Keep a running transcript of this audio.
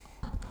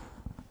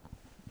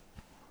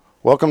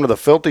Welcome to the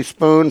Filthy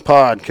Spoon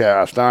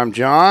Podcast. I'm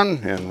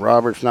John, and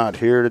Robert's not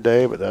here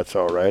today, but that's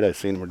all right. I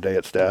seen him today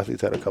at Stassy's,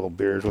 had a couple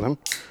beers with him.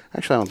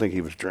 Actually, I don't think he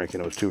was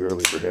drinking. It was too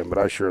early for him, but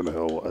I sure in the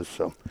hell was.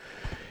 So,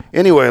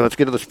 anyway, let's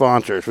get to the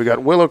sponsors. We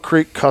got Willow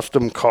Creek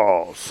Custom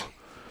Calls.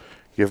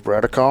 Give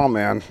Brad a call,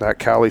 man. That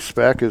Cali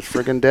spec is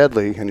friggin'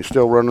 deadly, and you're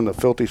still running the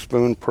Filthy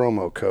Spoon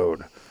promo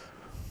code.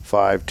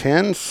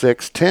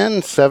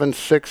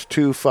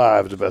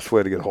 510-610-7625 is the best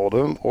way to get hold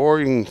of him, or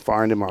you can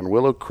find him on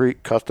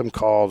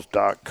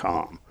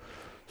willowcreekcustomcalls.com.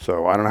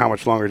 So I don't know how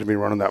much longer he's been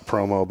running that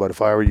promo, but if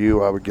I were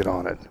you, I would get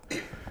on it.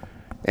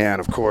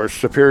 And, of course,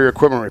 Superior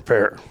Equipment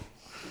Repair.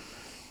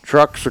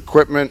 Trucks,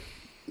 equipment,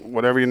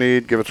 whatever you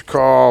need, give us a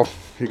call.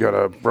 You got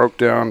a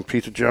broke-down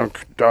piece of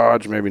junk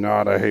Dodge, maybe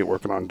not. I hate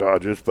working on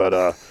Dodges,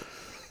 but,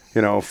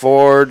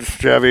 Fords,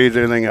 Chevys,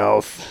 anything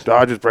else.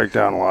 Dodges break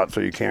down a lot, so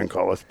you can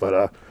call us,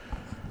 but,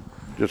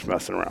 just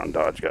messing around,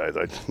 Dodge guys.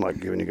 I like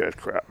giving you guys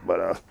crap.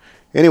 But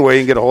anyway,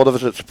 you can get a hold of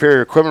us at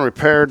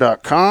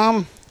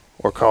superiorequipmentrepair.com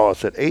or call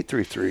us at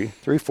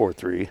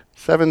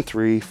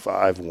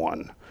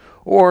 833-343-7351.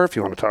 Or if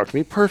you want to talk to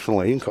me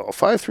personally, you can call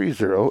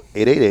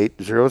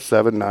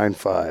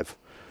 530-888-0795,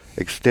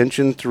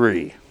 extension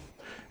 3.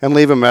 And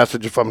leave a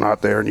message if I'm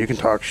not there, and you can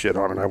talk shit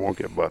on it. I won't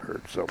get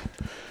butthurt. So.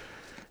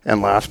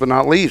 And last but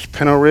not least,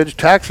 Pinot Ridge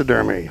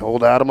Taxidermy,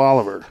 old Adam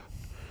Oliver.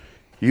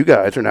 You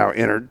guys are now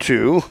entered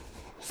to...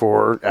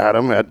 for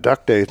Adam at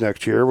Duck Days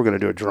next year. We're going to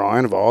do a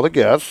drawing of all the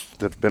guests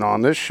that's been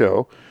on this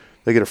show.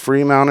 They get a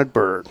free mounted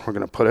bird. We're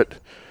going to put it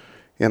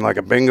in like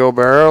a bingo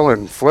barrel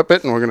and flip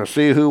it, and we're going to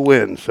see who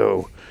wins.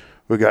 So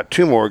we got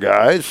 2 more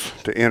guys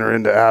to enter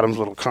into Adam's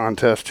little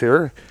contest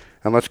here.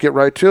 And let's get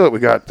right to it. We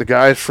got the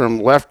guys from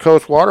Left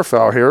Coast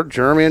Waterfowl here,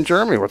 Jeremy and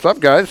Jeremy. What's up,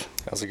 guys?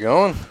 How's it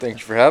going? Thank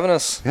you for having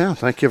us. Yeah,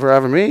 thank you for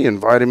having me. You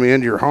invited me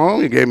into your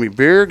home. You gave me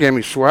beer, gave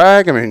me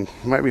swag. I mean,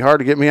 it might be hard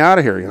to get me out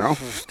of here, you know.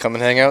 Come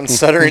and hang out in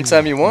Sutter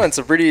anytime you want. It's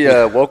a pretty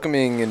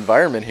welcoming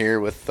environment here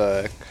with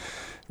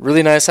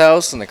really nice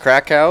house and a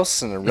crack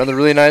house and another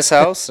really nice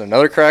house and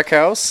another crack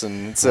house.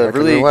 And it's a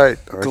really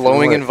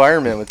glowing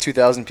environment with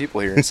 2,000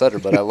 people here in Sutter,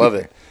 but I love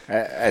it.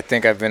 I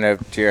think I've been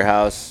up to your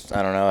house,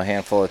 I don't know, a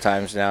handful of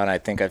times now, and I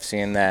think I've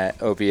seen that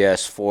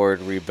OBS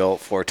Ford rebuilt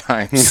 4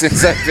 times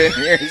since I've been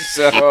here.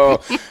 So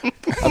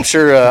I'm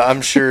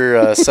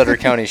sure Sutter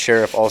County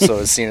Sheriff also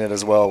has seen it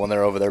as well when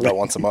they're over there about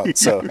once a month.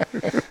 So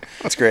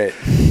it's great.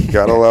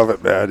 Gotta love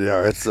it, man.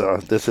 Yeah, it's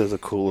this is a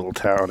cool little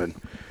town, and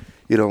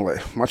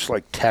much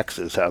like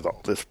Texas has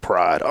all this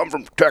pride. I'm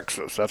from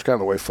Texas. That's kind of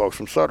the way folks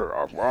from Sutter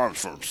are. Well, I'm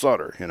from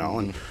Sutter,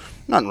 and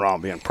nothing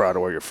wrong being proud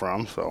of where you're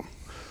from. So.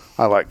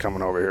 I like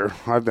coming over here.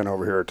 I've been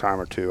over here a time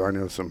or two. I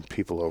know some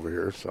people over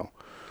here, so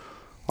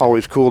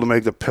always cool to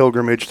make the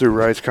pilgrimage through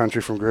rice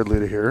country from Gridley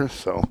to here.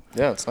 So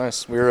yeah, it's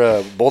nice.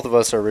 We're both of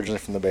us are originally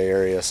from the Bay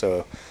Area,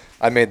 so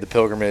I made the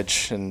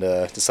pilgrimage and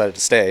decided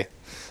to stay,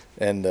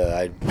 and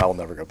I'll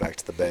never go back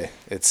to the Bay.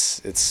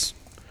 It's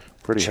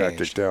pretty changed.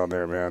 Hectic down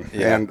there, man,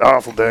 yeah. And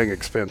awful dang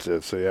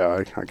expensive. So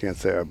yeah, I can't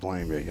say I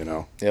blame you.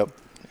 Yep.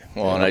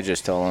 Well, and I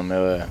just told him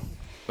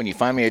when you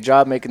find me a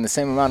job making the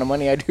same amount of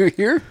money I do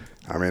here.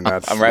 I mean,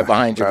 I'm right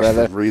behind you, brother.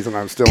 That's the reason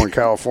I'm still in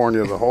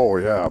California as a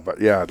whole, yeah.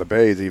 But, yeah, the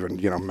Bay's even,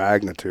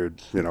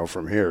 magnitude,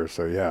 from here.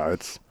 So, yeah,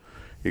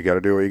 you got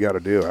to do what you got to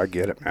do. I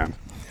get it, man.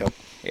 Yep.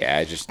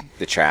 Yeah,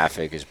 the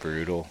traffic is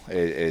brutal.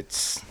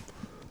 It's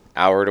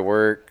hour to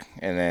work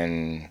and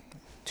then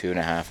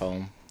 2.5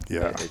 home.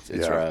 Yeah.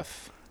 It's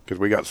rough. Because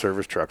we got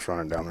service trucks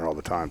running down there all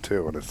the time,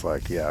 too. And it's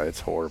like, yeah, it's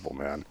horrible,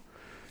 man.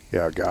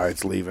 Yeah,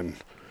 guys leaving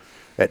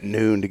at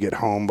noon to get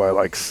home by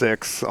like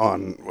 6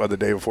 on the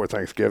day before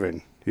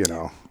Thanksgiving.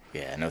 Yeah,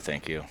 no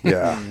thank you.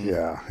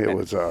 Yeah, it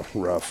was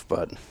rough,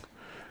 but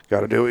got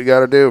to do what you got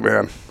to do,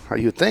 man.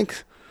 You'd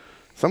think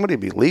somebody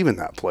would be leaving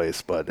that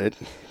place, but it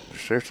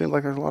sure seems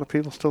like there's a lot of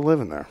people still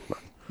living there. But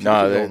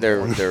no,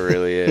 there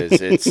really is.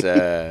 It's,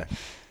 I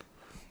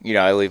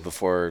leave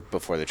before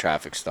the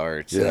traffic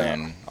starts, and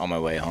then on my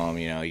way home,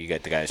 you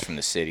get the guys from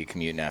the city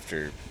commuting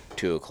after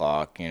 2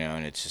 o'clock,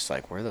 and it's just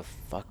like, where the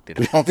fuck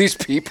did all these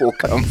people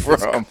come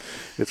from?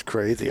 It's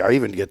crazy. I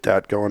even get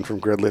that going from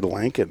Gridley to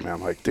Lincoln, man.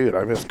 I'm like, dude,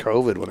 I missed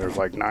COVID when there was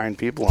like 9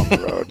 people on the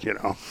road,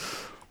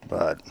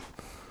 But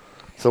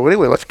so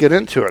anyway, let's get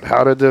into it.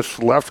 How did this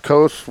Left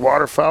Coast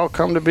Waterfowl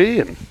come to be?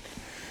 And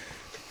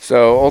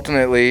so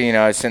ultimately,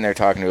 I was sitting there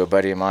talking to a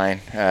buddy of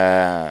mine,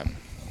 and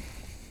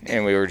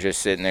we were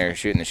just sitting there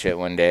shooting the shit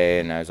one day,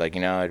 and I was like,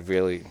 it'd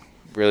really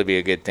be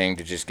a good thing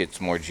to just get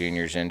some more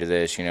juniors into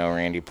this.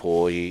 Randy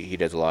Poole, he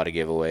does a lot of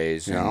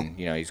giveaways, and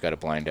he's got a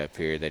blind up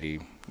here that he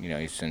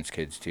sends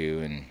kids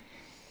to,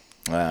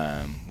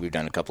 and we've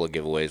done a couple of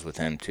giveaways with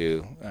him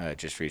too,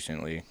 just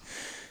recently.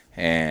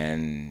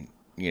 And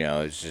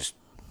it's just,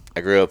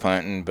 I grew up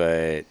hunting,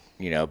 but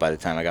by the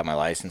time I got my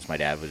license, my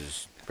dad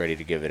was ready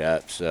to give it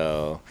up.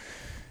 So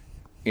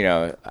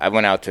I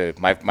went out to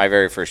my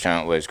very first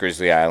hunt was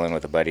Grizzly Island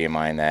with a buddy of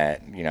mine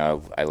that,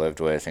 I lived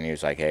with, and he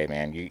was like, hey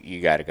man,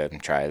 you got to go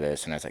and try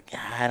this. And I was like,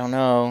 yeah, I don't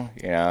know,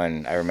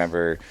 and I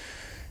remember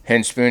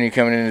Hen Spoonie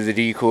coming into the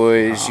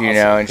decoys, you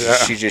know, and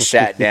she just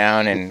sat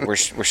down, and we're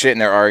sitting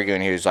there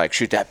arguing. He was like,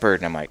 shoot that bird.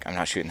 And I'm like, I'm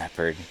not shooting that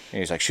bird. And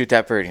he's like, shoot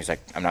that bird. And he's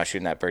like, I'm not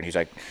shooting that bird. And he's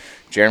like,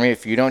 Jeremy,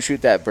 if you don't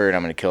shoot that bird,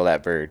 I'm going to kill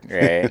that bird,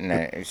 right?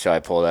 And so I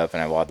pulled up,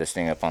 and I walled this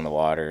thing up on the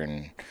water,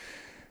 and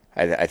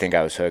I think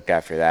I was hooked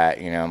after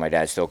that. You know, my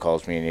dad still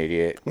calls me an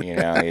idiot. You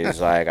know,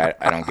 he's like,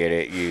 I don't get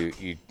it.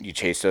 You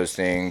chase those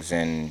things,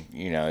 and,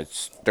 you know,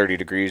 it's 30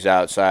 degrees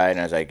outside. And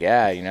I was like,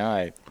 yeah, you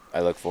know, I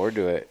look forward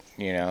to it.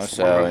 You know, it's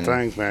one of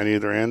things, man.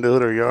 Either into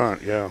it or you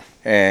aren't. Yeah.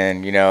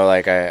 And, you know,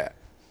 like I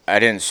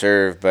didn't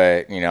serve,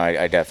 but, you know,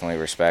 I definitely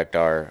respect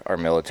our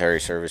military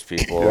service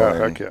people.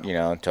 Yeah, and, you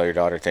know, tell your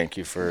daughter thank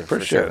you for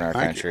serving our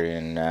country.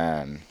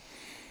 And,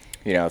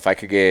 you know, if I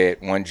could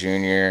get one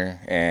junior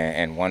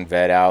and one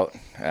vet out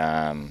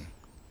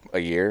a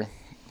year,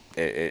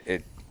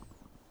 it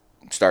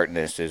starting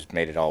this has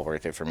made it all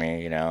worth it for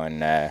me, you know.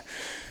 And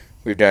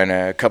we've done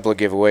a couple of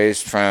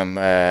giveaways from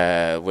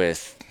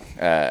with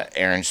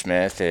Aaron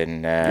Smith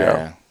and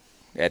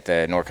at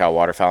the NorCal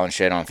Waterfowl and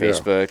shit on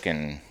Facebook.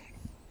 And,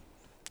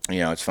 you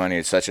know, it's funny.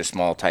 It's such a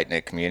small,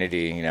 tight-knit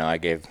community. You know, I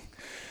gave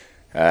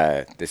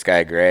this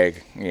guy,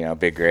 Greg, you know,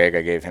 Big Greg,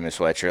 I gave him a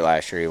sweatshirt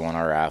last year. He won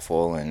our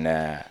raffle. And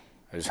I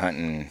was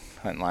hunting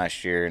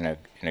last year in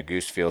a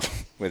goose field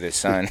with his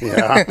son.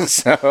 Yeah.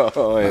 So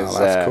it was,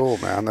 that's cool,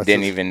 man.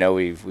 Didn't even know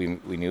we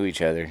knew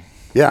each other.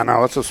 Yeah,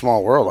 no, it's a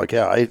small world. Like,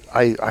 yeah,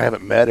 I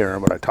haven't met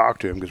Aaron, but I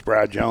talked to him because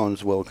Brad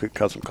Jones will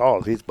cut some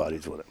calls. He's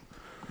buddies with him.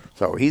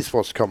 So he's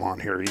supposed to come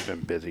on here. He's been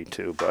busy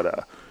too.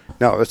 But,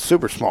 no, it's a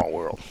super small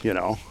world, you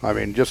know. I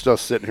mean, just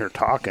us sitting here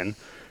talking,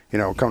 you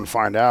know, come to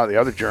find out, the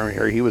other Jeremy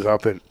here, he was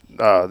up at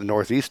the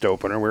Northeast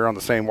opener. We were on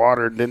the same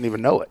water, didn't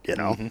even know it, you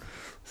know. Mm-hmm.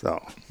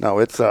 So, no,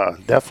 it's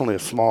definitely a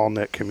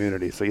small-knit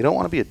community. So you don't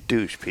want to be a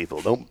douche, people.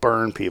 Don't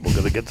burn people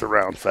because it gets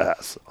around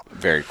fast. So.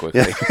 Very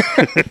quickly.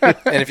 Yeah.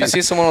 And if you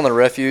see someone on the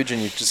refuge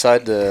and you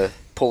decide to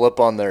pull up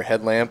on their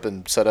headlamp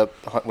and set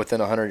up within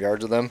 100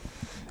 yards of them,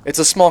 it's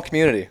a small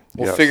community.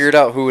 We'll figure it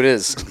out who it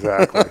is.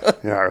 Exactly.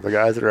 Yeah, the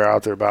guys that are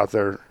out there about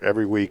there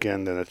every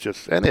weekend, and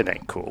it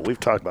ain't cool. We've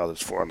talked about this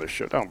before on this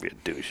show. Don't be a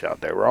douche out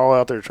there. We're all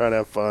out there trying to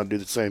have fun, do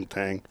the same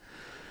thing.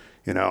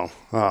 You know,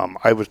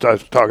 I was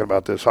talking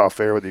about this off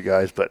air with you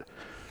guys, but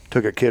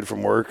took a kid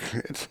from work.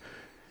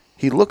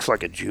 He looks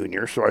like a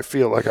junior, so I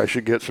feel like I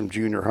should get some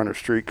junior hunter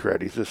street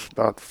cred. He's just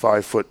about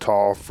 5 foot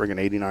tall, friggin'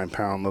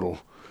 89-pound little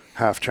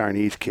half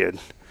Chinese kid.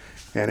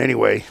 And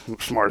anyway,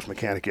 smartest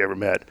mechanic you ever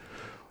met.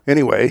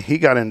 Anyway, he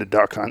got into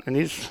duck hunt, and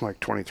he's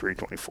like 23,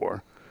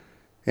 24.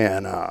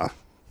 And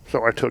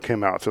so I took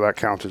him out, so that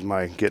counts as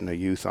my getting a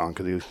youth on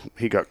because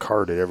he got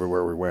carded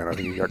everywhere we went. I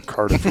think he got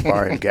carded for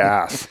buying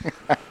gas.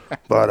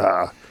 But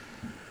I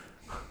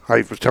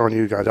was telling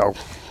you guys, I'll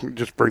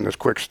just bring this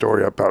quick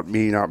story up about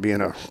me not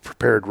being a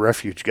prepared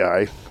refuge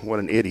guy. What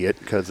an idiot,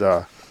 because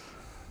I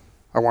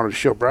wanted to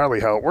show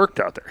Bradley how it worked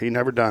out there. He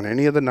never done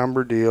any of the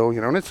number deal,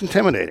 you know, and it's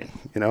intimidating.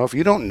 You know, if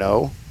you don't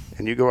know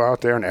and you go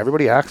out there and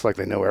everybody acts like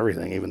they know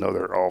everything, even though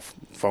they're all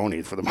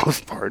phonies for the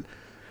most part.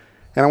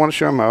 And I want to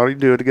show him how to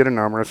do it to get a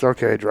number. It's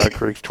okay, Dry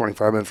Creek's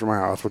 25 minutes from my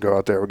house. We'll go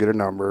out there, we'll get a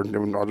number,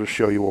 and I'll just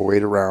show you, we'll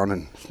wait around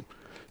and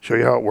show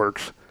you how it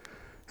works.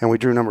 And we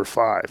drew number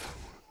 5,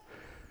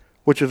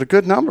 which is a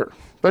good number,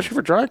 especially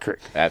for Dry Creek.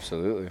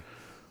 Absolutely.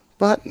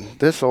 But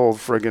this old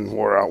friggin'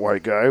 wore-out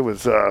white guy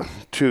was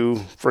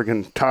too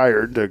friggin'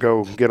 tired to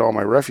go get all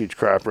my refuge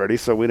crap ready,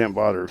 so we didn't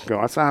bother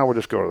going. I said, we'll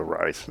just go to the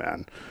rice,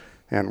 man.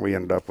 And we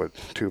ended up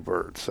with 2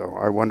 birds. So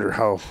I wonder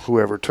how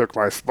whoever took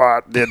my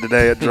spot did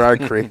today at Dry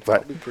Creek.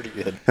 But probably pretty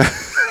good.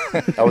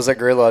 I was at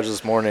Gray Lodge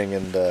this morning,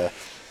 and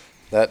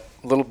that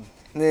little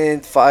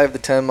 5 to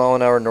 10 mile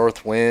an hour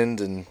north wind,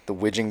 and the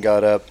widgeon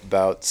got up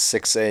about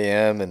 6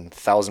 a.m. and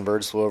 1,000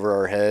 birds flew over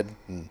our head.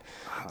 And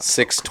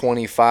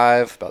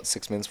 6:25, about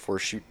 6 minutes before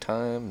shoot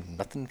time,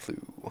 nothing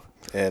flew.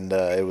 And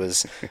it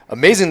was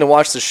amazing to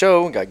watch the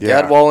show. We got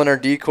gadwall in our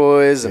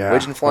decoys and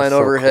widgeon flying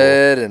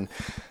overhead, cool. And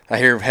I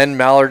hear hen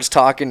mallards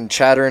talking and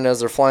chattering as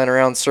they're flying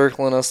around,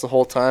 circling us the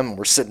whole time. And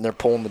we're sitting there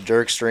pulling the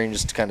jerk string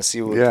just to kind of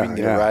see what we can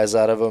get a rise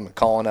out of them and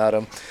calling at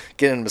them,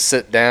 getting them to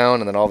sit down.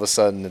 And then all of a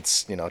sudden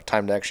it's, you know,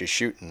 time to actually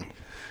shoot. And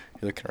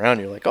you're looking around,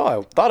 you're like, oh,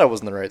 I thought I was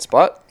in the right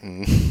spot.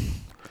 And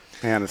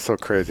man, it's so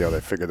crazy how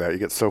they figure that. You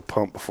get so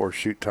pumped before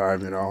shoot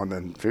time, you know, and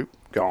then shoot,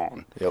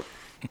 gone. Yep.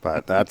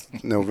 But that's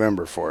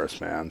November for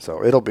us, man.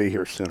 So it'll be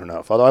here soon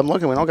enough. Although I'm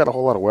looking, we don't got a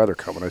whole lot of weather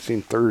coming. I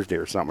seen Thursday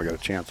or something. We got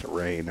a chance of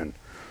rain and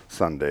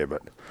Sunday,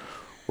 but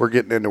we're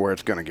getting into where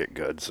it's going to get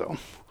good. So.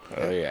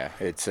 Oh yeah,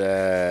 it's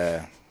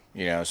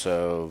you know,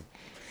 so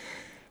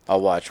I'll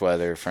watch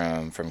weather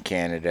from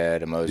Canada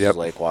to Moses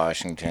Lake,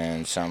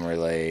 Washington, Summer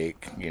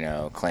Lake, you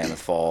know,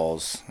 Klamath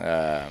Falls,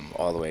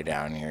 all the way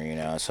down here, you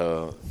know.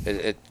 So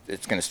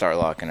it's going to start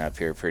locking up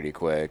here pretty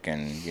quick,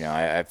 and you know,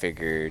 I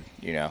figured,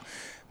 you know,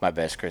 my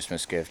best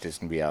Christmas gift is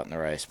going to be out in the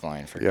rice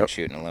blind for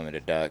shooting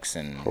limited ducks,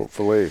 and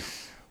hopefully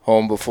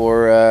home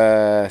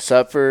before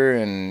supper,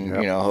 and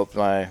hope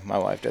my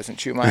wife doesn't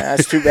chew my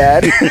ass too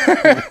bad.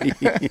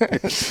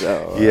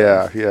 So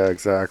yeah,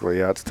 exactly.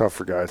 Yeah, it's tough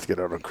for guys to get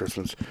out on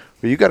Christmas.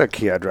 But you got a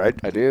kid, right?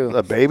 I do.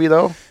 A baby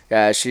though?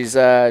 Yeah,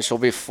 she'll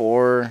be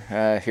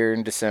 4 here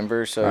in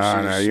December. So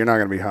no, you're not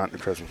gonna be hunting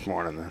Christmas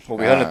morning then. We'll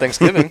be hunting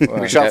Thanksgiving.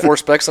 We shot 4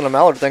 specks on a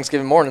mallard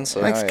Thanksgiving morning.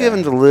 So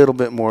Thanksgiving's a little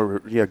bit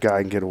more. A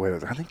guy can get away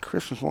with it. I think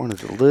Christmas morning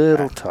is a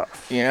little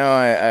tough.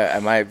 I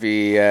might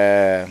be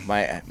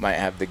might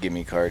have the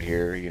gimme card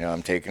here.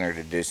 I'm taking her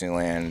to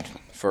Disneyland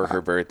for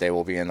her birthday.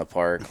 We'll be in the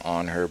park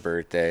on her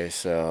birthday.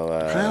 So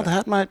well,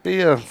 that might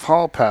be a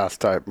hall pass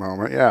type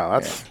moment. Yeah,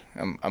 that's. Yeah.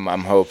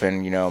 I'm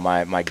hoping.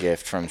 My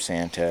gift from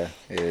Santa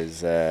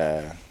is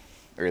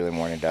early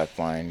morning duck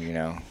blind.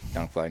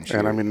 Duck blind shoot.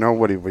 And I mean,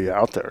 nobody will be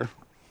out there.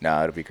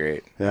 No, it'll be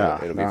great.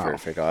 Yeah, it'll be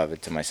perfect. I'll have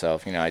it to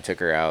myself. I took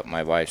her out.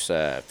 My wife's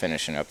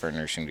finishing up her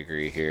nursing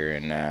degree here,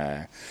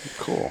 and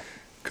cool.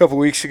 A couple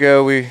weeks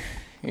ago,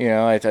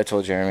 I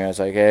told Jeremy, I was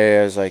like,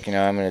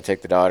 I'm going to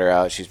take the daughter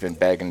out. She's been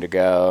begging to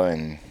go,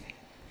 and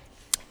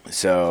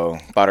so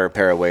bought her a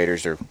pair of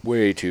waders. They're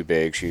way too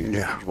big.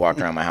 She walked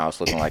around my house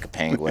looking like a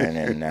penguin,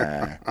 and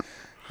I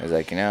was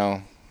like,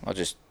 I'll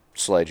just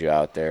sled you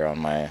out there on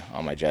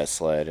my jet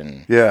sled,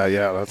 and yeah,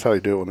 that's how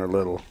you do it when they're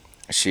little.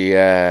 She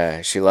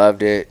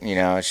loved it.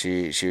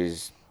 She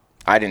was.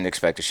 I didn't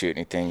expect to shoot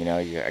anything.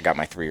 I got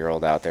my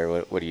 3-year-old out there.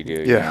 What do you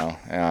do?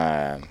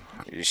 Yeah.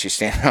 She's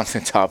standing on the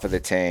top of the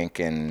tank,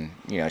 and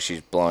she's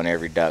blowing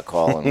every duck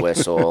call and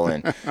whistle,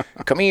 and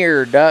come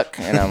here, duck.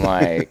 And I'm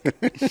like,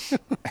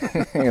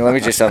 let me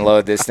just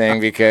unload this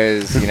thing,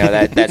 because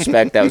that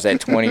speck that was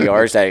at 20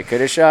 yards that I could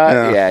have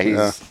shot.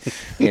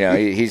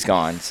 He's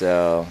gone.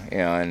 So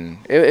and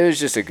it was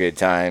just a good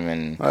time,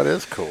 and that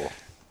is cool.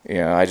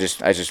 I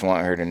just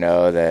want her to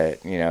know that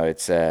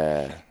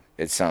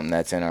it's something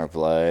that's in our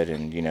blood,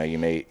 and you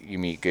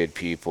meet good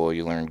people,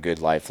 you learn good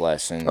life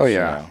lessons. Oh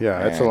yeah,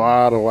 it's a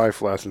lot of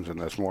life lessons in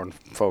this, more than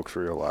folks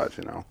realize.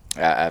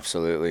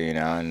 Absolutely,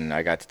 and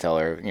I got to tell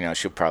her,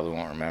 she probably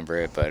won't remember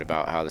it, but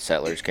about how the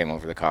settlers came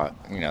over the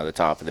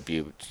top of the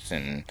buttes,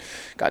 and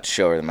got to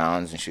show her the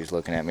mountains, and she was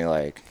looking at me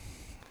like,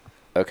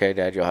 okay,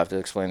 Dad, you'll have to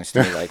explain this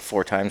to me like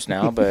 4 times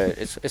now, but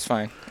it's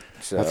fine.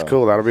 So. That's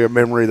cool. That'll be a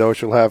memory, though,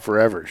 she'll have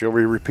forever. She'll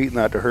be repeating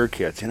that to her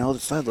kids. The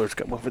settlers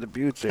come over the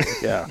buttes here.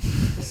 Yeah.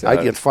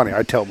 It's funny.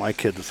 I tell my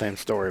kids the same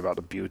story about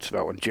the buttes,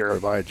 about when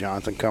Jeremiah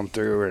Johnson come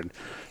through and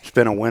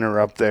spent a winter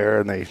up there,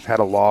 and they had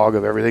a log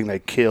of everything they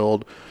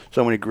killed,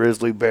 so many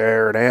grizzly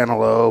bear and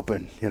antelope,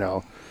 and,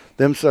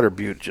 them Sutter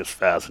buttes just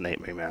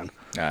fascinate me, man.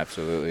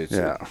 Absolutely.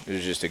 It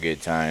was just a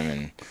good time,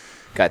 and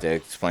got to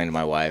explain to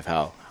my wife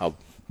how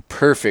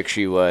perfect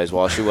she was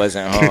while she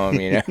wasn't home,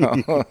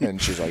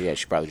 and she's like,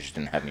 she probably just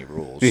didn't have any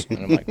rules. And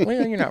I'm like,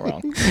 well, you're not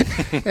wrong.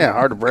 Yeah,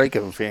 hard to break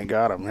them if you ain't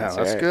got them. Yeah,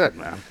 that's good,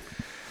 man.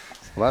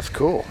 Well,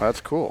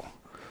 that's cool.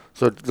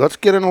 So let's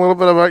get in a little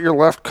bit about your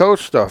Left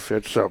Coast stuff.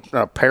 It's an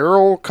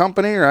apparel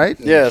company, right?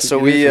 Yeah, so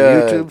we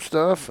YouTube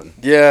stuff.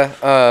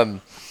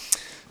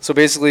 So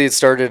basically it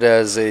started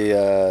as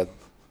a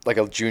like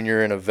a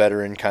junior and a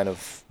veteran kind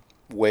of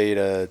way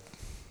to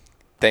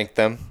thank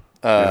them.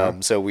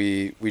 So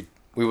we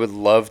would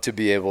love to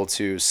be able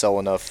to sell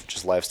enough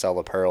just lifestyle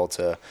apparel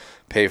to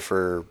pay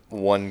for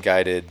one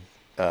guided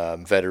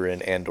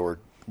veteran and or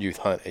youth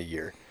hunt a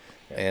year.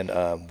 And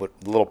what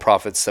little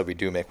profits that we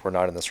do make, we're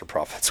not in this for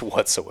profits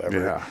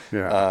whatsoever.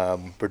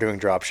 We're doing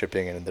drop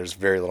shipping, and there's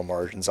very little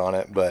margins on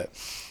it. But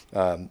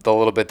the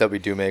little bit that we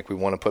do make, we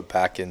want to put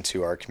back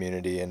into our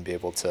community and be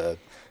able to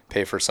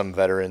pay for some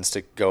veterans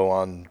to go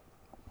on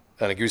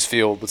a goose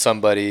field with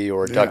somebody,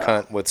 or a duck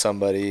hunt with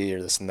somebody,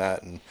 or this and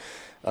that. And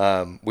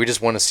we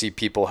just want to see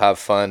people have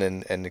fun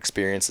and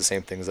experience the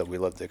same things that we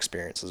love to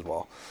experience as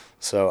well.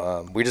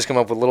 So we just come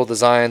up with little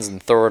designs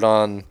and throw it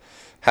on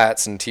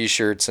hats and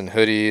T-shirts and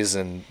hoodies,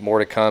 and more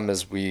to come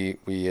as we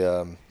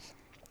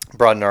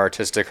broaden our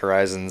artistic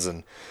horizons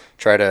and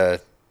try to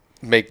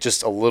make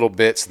just a little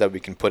bit so that we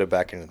can put it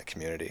back into the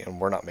community.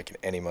 And we're not making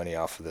any money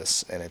off of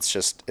this, and it's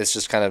just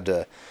kind of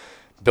to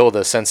build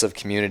a sense of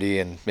community.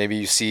 And maybe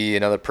you see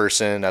another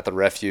person at the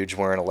refuge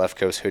wearing a Left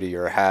Coast hoodie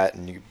or a hat,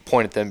 and you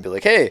point at them and be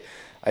like, hey,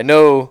 I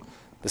know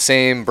the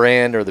same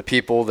brand or the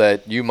people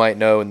that you might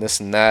know and this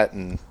and that,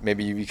 and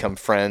maybe you become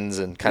friends,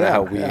 and kind of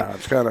how we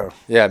it's kind of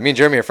me and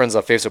Jeremy are friends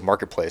on Facebook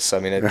Marketplace. I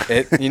mean,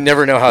 you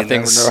never know how you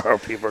things never know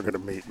how people are going to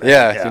meet,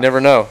 man. You never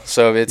know.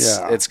 So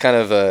it's kind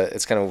of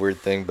a weird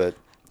thing, but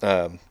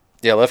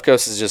Left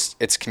Coast is just,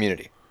 it's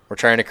community. We're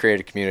trying to create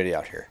a community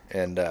out here,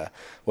 and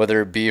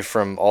whether it be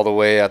from all the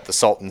way at the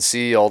Salton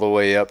Sea all the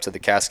way up to the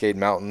Cascade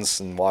Mountains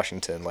in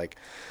Washington, like,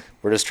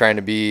 we're just trying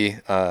to be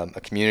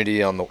a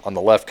community on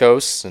the Left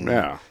Coast,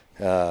 and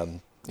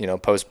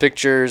post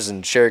pictures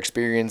and share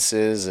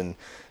experiences, and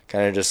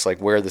kind of just like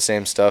wear the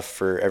same stuff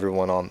for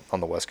everyone on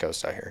the West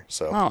Coast out here.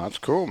 So that's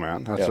cool,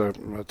 man.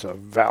 That's a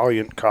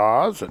valiant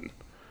cause. And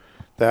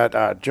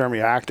that Jeremy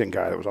Acton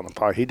guy that was on the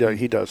pod,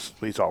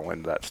 he's all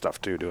into that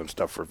stuff too, doing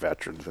stuff for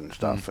veterans and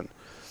stuff. And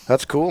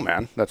that's cool,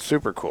 man. That's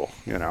super cool.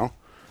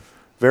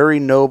 very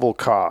noble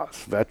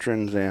cause,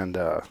 veterans and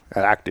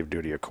active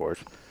duty, of course.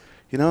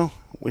 You know,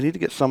 we need to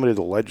get somebody to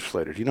the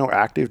legislators. You know,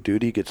 active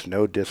duty gets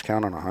no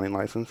discount on a hunting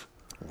license.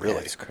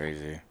 Really? That's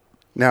crazy.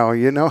 Now,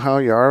 you know how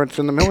you are. It's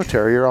in the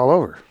military. You're all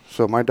over.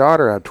 So my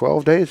daughter had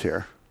 12 days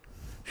here.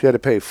 She had to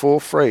pay full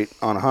freight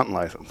on a hunting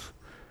license.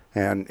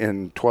 And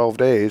in 12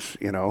 days,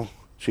 you know,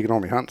 she could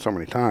only hunt so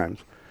many times.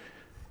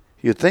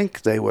 You'd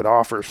think they would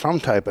offer some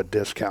type of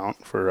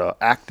discount for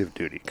active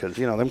duty because,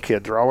 you know, them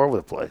kids are all over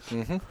the place.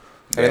 Mm-hmm. And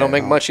they don't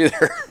make much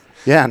either.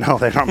 Yeah, no,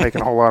 they're not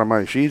making a whole lot of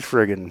money. She's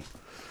friggin',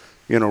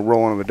 you know,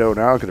 rolling in the dough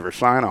now because of her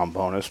sign-on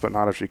bonus, but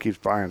not if she keeps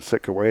buying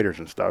Sitka waders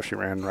and stuff. She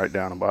ran right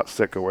down and bought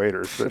Sitka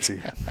waders that she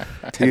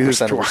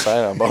 10% of her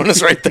sign-on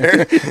bonus right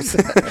there.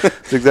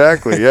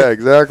 Exactly. Yeah,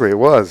 exactly. It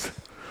was.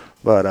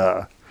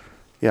 But,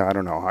 yeah, I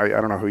don't know. I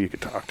don't know who you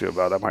could talk to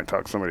about that. I might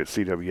talk to somebody at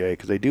CWA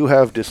because they do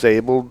have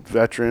disabled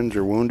veterans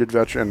or wounded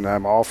veterans, and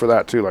I'm all for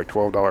that too, like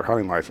 $12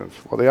 hunting license.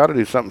 Well, they ought to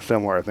do something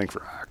similar, I think,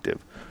 for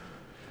active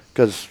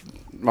because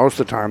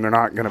most of the time they're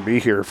not going to be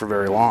here for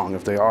very long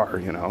if they are,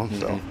 you know.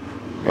 So,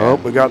 oh,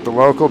 we got the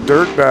local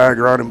dirt bag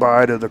running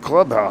by to the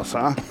clubhouse,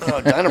 huh?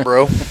 Oh, Dinah,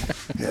 bro.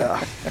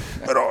 Yeah.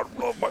 I don't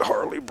love my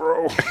Harley,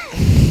 bro.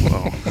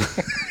 Well.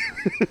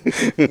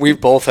 We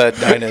both had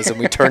Dinahs and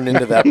we turned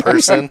into that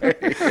person.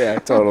 Yeah,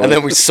 totally. And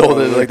then we sold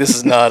it like this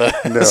is not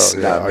us.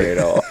 No, Not me at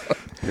all.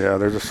 Yeah,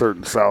 there's a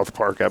certain South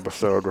Park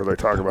episode where they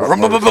talk about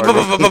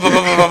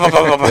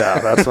yeah,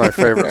 that's my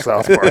favorite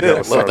South Park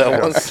episode. Love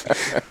that one.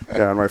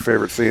 Yeah, and my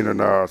favorite scene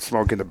in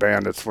Smoking the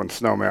Bandits when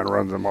Snowman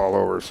runs them all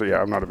over. So,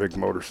 yeah, I'm not a big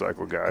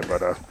motorcycle guy,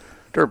 but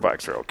dirt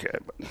bikes are okay.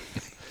 But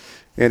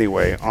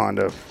anyway, on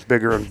to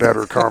bigger and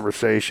better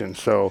conversation.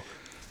 So,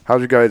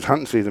 how's your guys'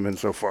 hunting season been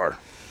so far?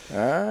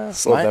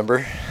 Slow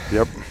November.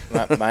 Yep.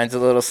 Mine's a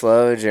little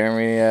slow.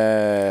 Jeremy's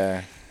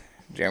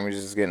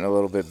just getting a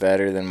little bit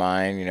better than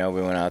mine. You know,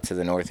 we went out to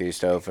the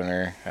Northeast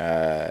opener.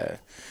 I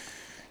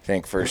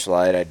think first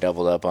light I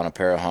doubled up on a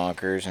pair of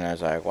honkers, and I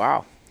was like,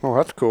 wow. Oh,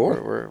 that's cool.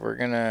 We're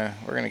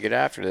gonna get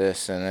after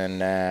this.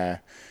 And then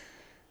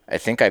I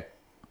think I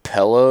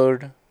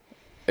pillowed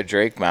a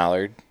Drake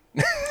mallard.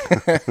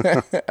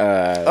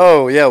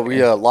 Oh yeah,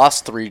 we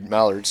lost 3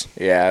 mallards.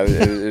 Yeah,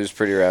 it was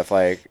pretty rough.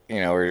 Like, you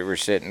know, we're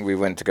sitting. We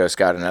went to go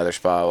scout another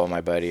spot while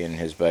my buddy and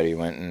his buddy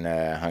went and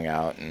hung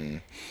out,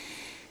 and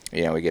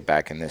you know, we get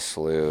back in this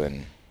slough,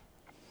 and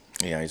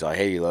you know, he's like,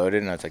 "Hey, you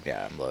loaded?" And I was like,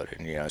 "Yeah, I'm loaded."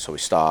 And, you know, so we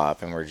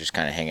stop and we're just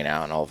kind of hanging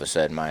out, and all of a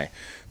sudden my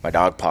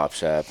dog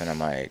pops up, and I'm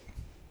like,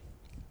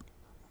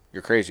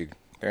 "You're crazy.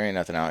 There ain't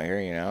nothing out here."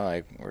 You know,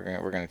 like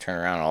we're gonna turn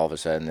around, and all of a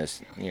sudden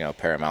this, you know,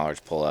 pair of mallards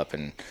pull up,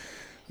 and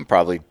I'm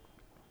probably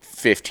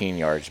 15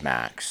 yards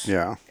max.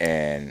 Yeah.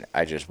 And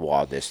I just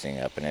wad this thing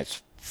up, and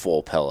it's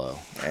full pillow.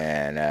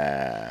 And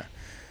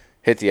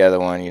hit the other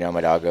one. You know,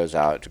 my dog goes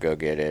out to go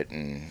get it,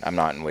 and I'm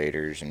not in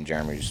waders, and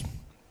Jeremy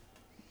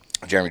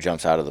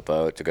jumps out of the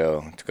boat to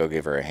go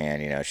give her a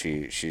hand. You know,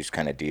 she's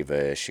kind of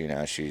diva-ish. You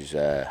know, she's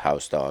a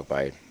house dog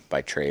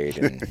by trade,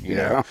 and you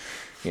know,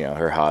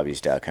 her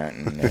hobby's duck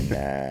hunting,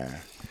 and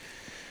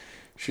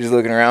she's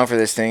looking around for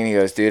this thing, and he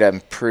goes, "Dude, I'm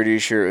pretty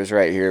sure it was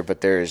right here, but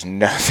there is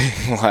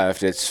nothing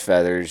left. It's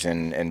feathers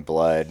and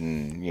blood."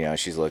 And, you know,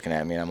 she's looking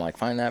at me, and I'm like,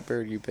 "Find that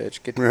bird, you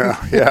bitch. Get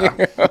Yeah.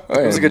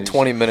 It was a good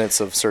 20 minutes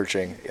of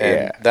searching,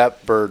 and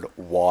that bird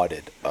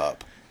wadded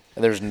up.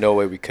 And there's no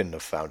way we couldn't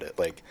have found it.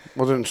 Like,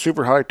 was it in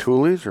super high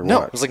toolies or no,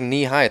 what? it was like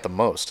knee high at the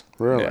most.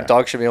 Really? A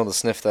dog should be able to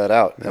sniff that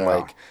out.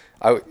 And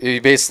he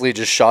basically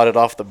just shot it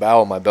off the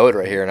bow of my boat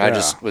right here, and I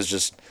just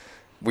was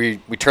we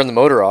turned the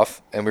motor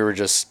off, and we were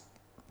just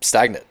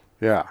stagnant.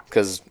 Yeah.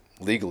 Because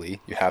legally,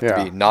 you have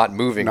to be not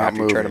moving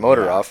after you turn the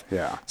motor off.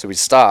 Yeah. So we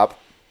stop,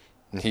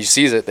 and he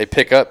sees it. They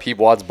pick up. He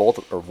wads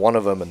both or one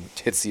of them and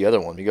hits the other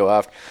one. We go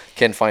after.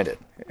 Can't find it.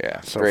 Yeah.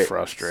 So great.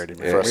 frustrating.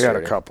 Man. We had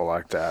a couple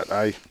like that.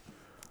 I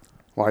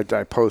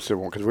posted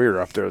one because we were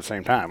up there at the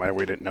same time.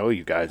 We didn't know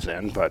you guys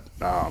then, but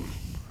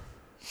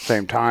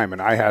same time.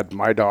 And I had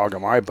my dog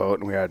on my boat,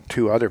 and we had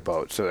 2 other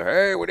boats. So,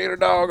 hey, we need a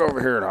dog over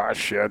here. And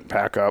shit,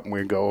 pack up, and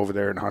we'd go over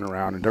there and hunt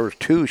around. And there was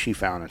 2 she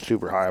found in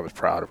super high. I was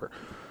proud of her.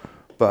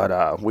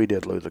 But we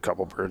did lose a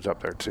couple birds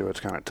up there too.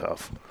 It's kind of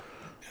tough.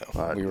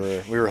 Yeah,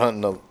 we were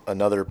hunting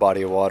another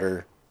body of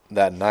water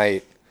that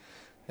night,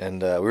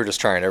 and we were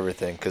just trying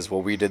everything because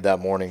what we did that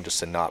morning just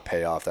did not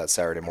pay off that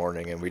Saturday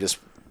morning, and we just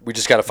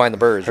got to find the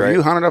birds. Have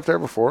you hunted up there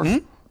before?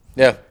 Mm-hmm.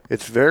 Yeah.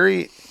 It's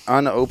very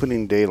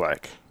unopening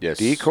day-like. Yes.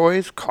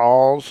 Decoys,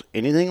 calls,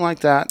 anything like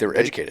that. They were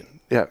educated.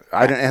 Yeah.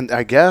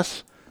 I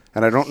guess,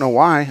 and I don't know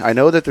why. I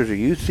know that there's a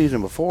youth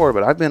season before,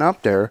 but I've been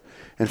up there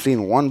and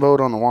seen 1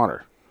 boat on the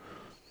water.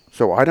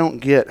 So I don't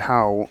get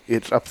how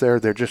it's up there.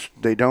 They're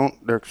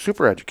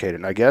super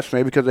educated. I guess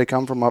maybe because they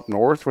come from up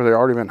north where they've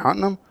already been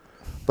hunting them,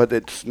 but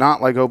it's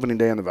not like opening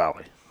day in the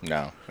valley.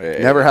 No.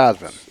 Never has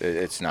been.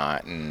 It's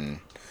not. And,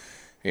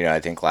 you know,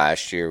 I think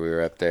last year we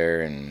were up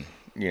there, and,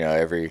 you know,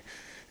 every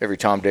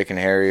Tom, Dick, and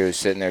Harry was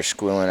sitting there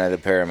squealing at a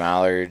pair of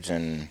mallards,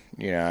 and,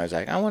 you know, I was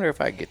like, I wonder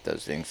if I get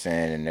those things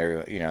in. And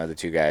they're, you know, the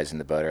 2 guys in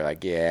the boat are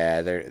like,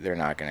 yeah, they're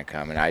not going to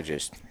come. And I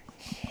just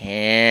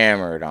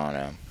hammered on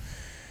them.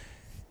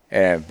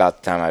 And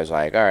about the time I was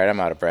like, all right, I'm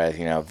out of breath,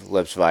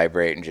 lips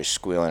vibrate and just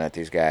squealing at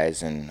these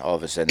guys. And all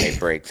of a sudden they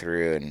break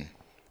through. And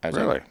I was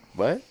like,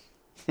 what?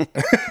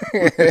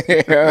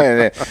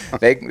 And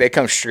they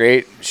come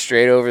straight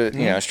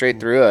over, straight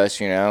through us.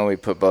 We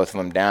put both of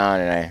them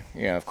down, and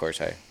I, of course,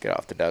 I get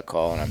off the duck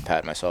call and I'm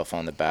patting myself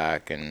on the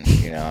back, and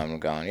I'm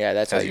going, yeah,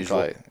 that's how you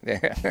call it.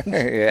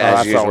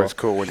 That's always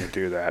cool when you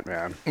do that,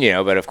 man.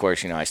 But of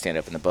course, I stand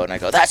up in the boat and I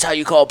go, that's how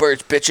you call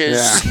birds,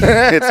 bitches.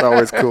 Yeah. It's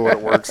always cool when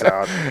it works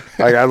out.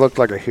 Like, I looked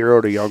like a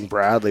hero to young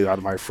Bradley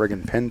on my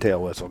friggin'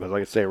 pintail whistle, because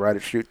like I say, right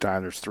at shoot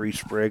time, there's 3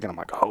 sprig, and I'm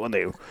like, oh, and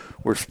they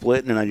were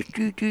splitting, and I just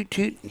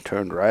and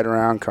turned right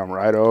around, come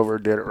right over,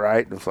 did it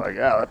right, and it's like,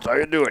 yeah, that's how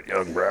you do it,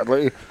 young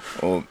Bradley.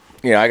 Well,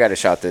 I got to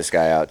shout this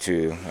guy out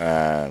too.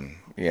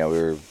 We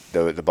were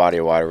the body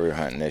of water we were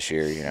hunting this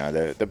year.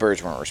 The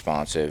birds weren't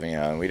responsive.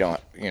 And we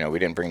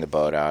didn't bring the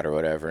boat out or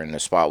whatever. And the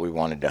spot we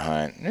wanted to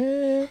hunt,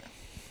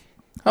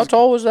 how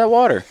tall was that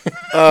water?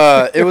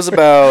 It was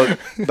about.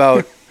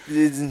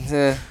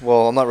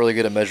 Well, I'm not really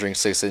good at measuring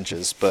 6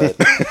 inches, but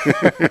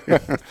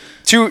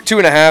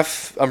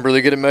 2.5. I'm really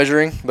good at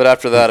measuring, but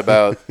after that,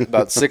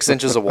 about 6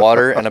 inches of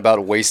water and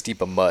about waist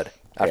deep of mud.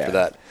 After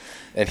that,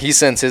 and he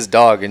sends his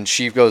dog, and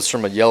she goes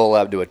from a yellow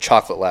lab to a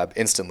chocolate lab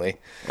instantly.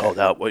 Oh,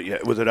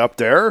 was it up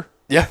there?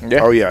 Yeah.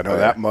 Oh yeah, no,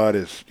 that mud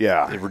is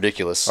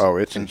ridiculous. Oh,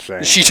 it's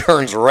insane. She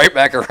turns right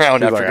back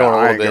around after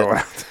going a little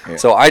bit.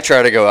 So I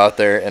try to go out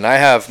there, and I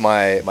have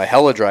my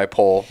Hella Dry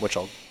pole, which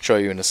I'll show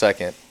you in a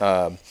second.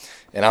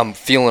 And I'm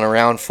feeling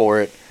around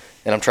for it,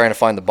 and I'm trying to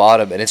find the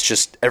bottom, and it's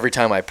just every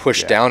time I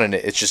push down in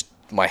it, it's just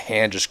my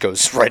hand just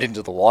goes right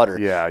into the water,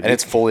 and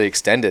it's fully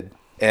extended.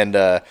 And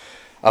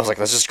I was like,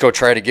 let's just go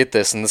try to get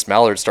this, and this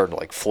mallard's starting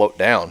to float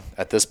down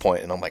at this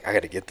point, and I'm like, I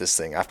got to get this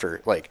thing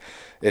after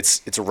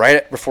it's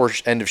right before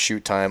end of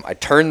shoot time. I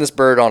turn this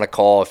bird on a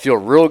call, I feel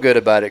real good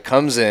about it.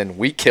 Comes in,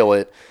 we kill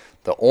it.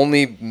 The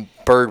only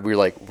bird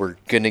we're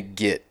gonna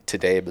get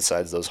today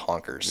besides those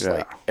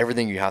honkers.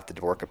 Everything you have to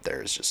work up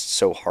there is just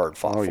so hard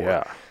fought for.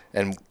 Yeah.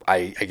 And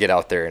I get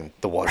out there and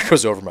the water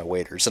goes over my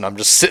waders, and I'm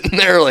just sitting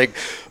there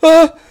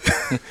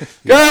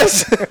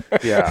guys,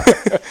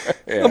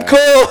 I'm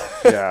cool.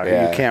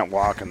 You can't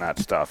walk in that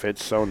stuff.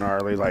 It's so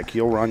gnarly. Like,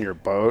 you'll run your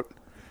boat,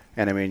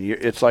 and I mean,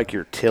 it's like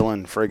you're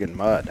tilling friggin'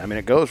 mud. I mean,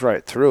 it goes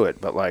right through it,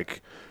 but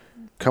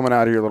coming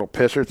out of your little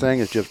pisser thing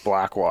is just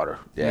black water.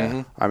 Yeah.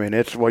 Mm-hmm. I mean,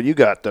 you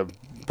got the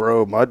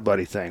bro mud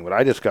buddy thing, but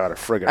I just got a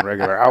friggin'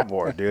 regular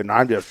outboard, dude, and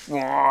I'm just.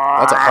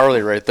 That's a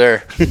Harley right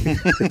there.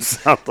 It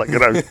sounds like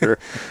it, I'm sure.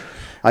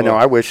 I know.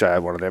 I wish I had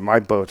one of them. My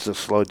boat's so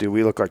slow, dude.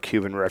 We look like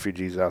Cuban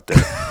refugees out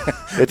there.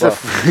 It's a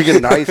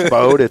friggin' nice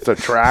boat. It's a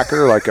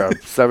tracker, like a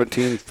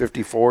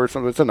 1754 or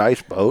something. It's a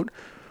nice boat.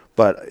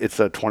 But it's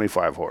a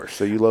 25 horse.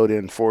 So you load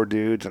in 4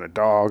 dudes and a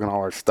dog and all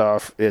our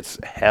stuff. It's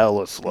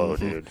hella slow,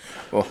 dude.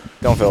 Well,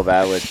 don't feel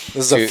bad with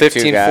this is a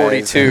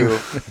 1542,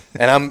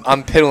 and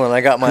I'm piddling.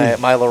 I got my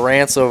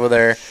Lowrance over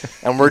there,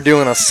 and we're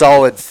doing a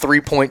solid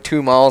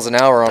 3.2 miles an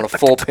hour on a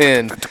full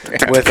pin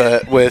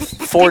with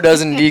 4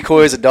 dozen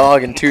decoys, a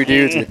dog, and 2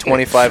 dudes with a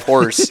 25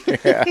 horse.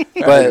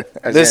 But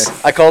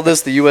I call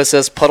this the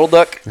USS Puddle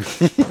Duck,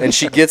 and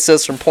she gets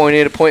us from point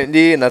A to point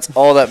D, and that's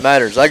all that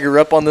matters. I grew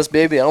up on this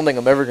baby. I don't think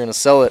I'm ever going to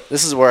sell it.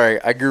 This is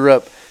where I grew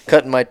up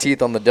cutting my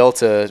teeth on the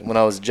Delta when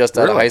I was just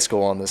out of high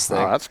school on this thing.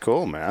 Oh, that's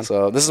cool, man.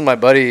 So this is my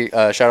buddy.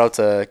 Shout out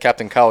to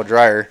Captain Kyle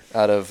Dreyer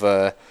out of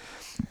the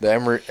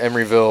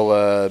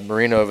Emeryville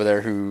Marina over there,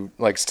 who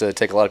likes to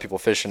take a lot of people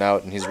fishing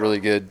out, and he's really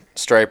good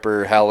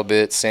striper,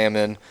 halibut,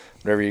 salmon,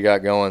 whatever you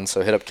got going.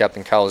 So hit up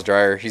Captain Kyle's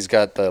Dreyer. He's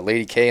got the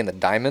Lady K and the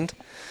Diamond.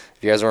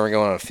 If you guys want to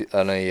go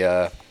on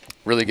a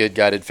really good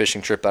guided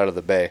fishing trip out of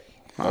the bay.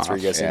 That's where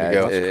you guys need to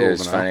go. It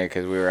was funny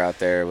because we were out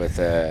there with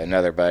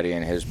another buddy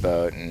in his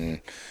boat,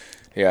 and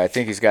I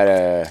think he's got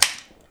a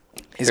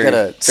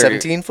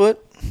 17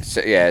 foot.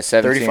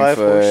 17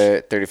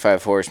 foot,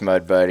 35 horse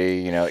mud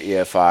buddy.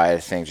 EFI,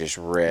 the thing just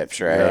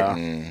rips, right? Yeah.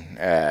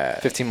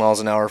 And 15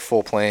 miles an hour,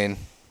 full plane.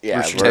 Yeah,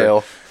 rooster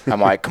tail.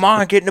 I'm like, come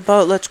on, get in the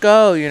boat, let's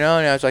go, And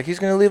I was like, he's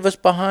gonna leave us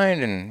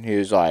behind, and he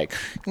was like,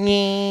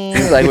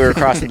 like we were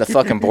crossing the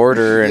fucking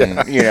border, and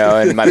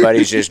and my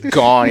buddy's just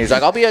gone. He's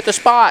like, I'll be at the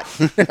spot.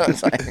 I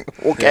was like,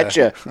 we'll catch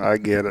you. I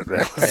get it.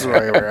 That's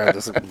why we're at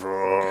this.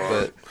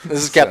 But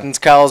this is Captain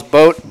Kyle's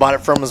boat. Bought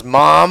it from his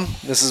mom.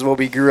 This is what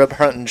we grew up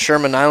hunting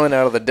Sherman Island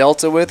out of the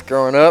Delta with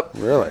growing up.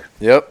 Really?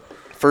 Yep.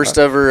 First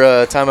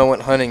ever time I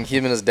went hunting,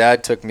 him and his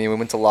dad took me. We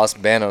went to Los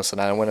Banos,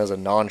 and I went as a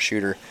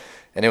non-shooter.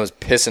 And it was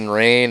pissing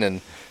rain,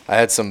 and I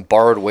had some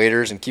borrowed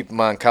waders. And keep in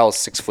mind, Kyle's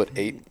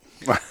 6'8".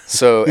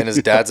 So, and his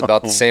dad's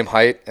about the same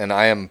height, and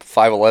I am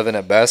 5'11"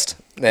 at best.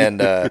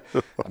 And I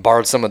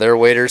borrowed some of their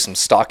waders, some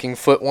stocking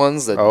foot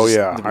ones that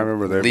I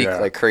remember them leak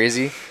like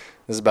crazy.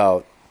 This is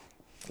about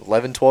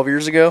 11, 12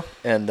 years ago.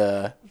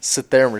 And sit there, and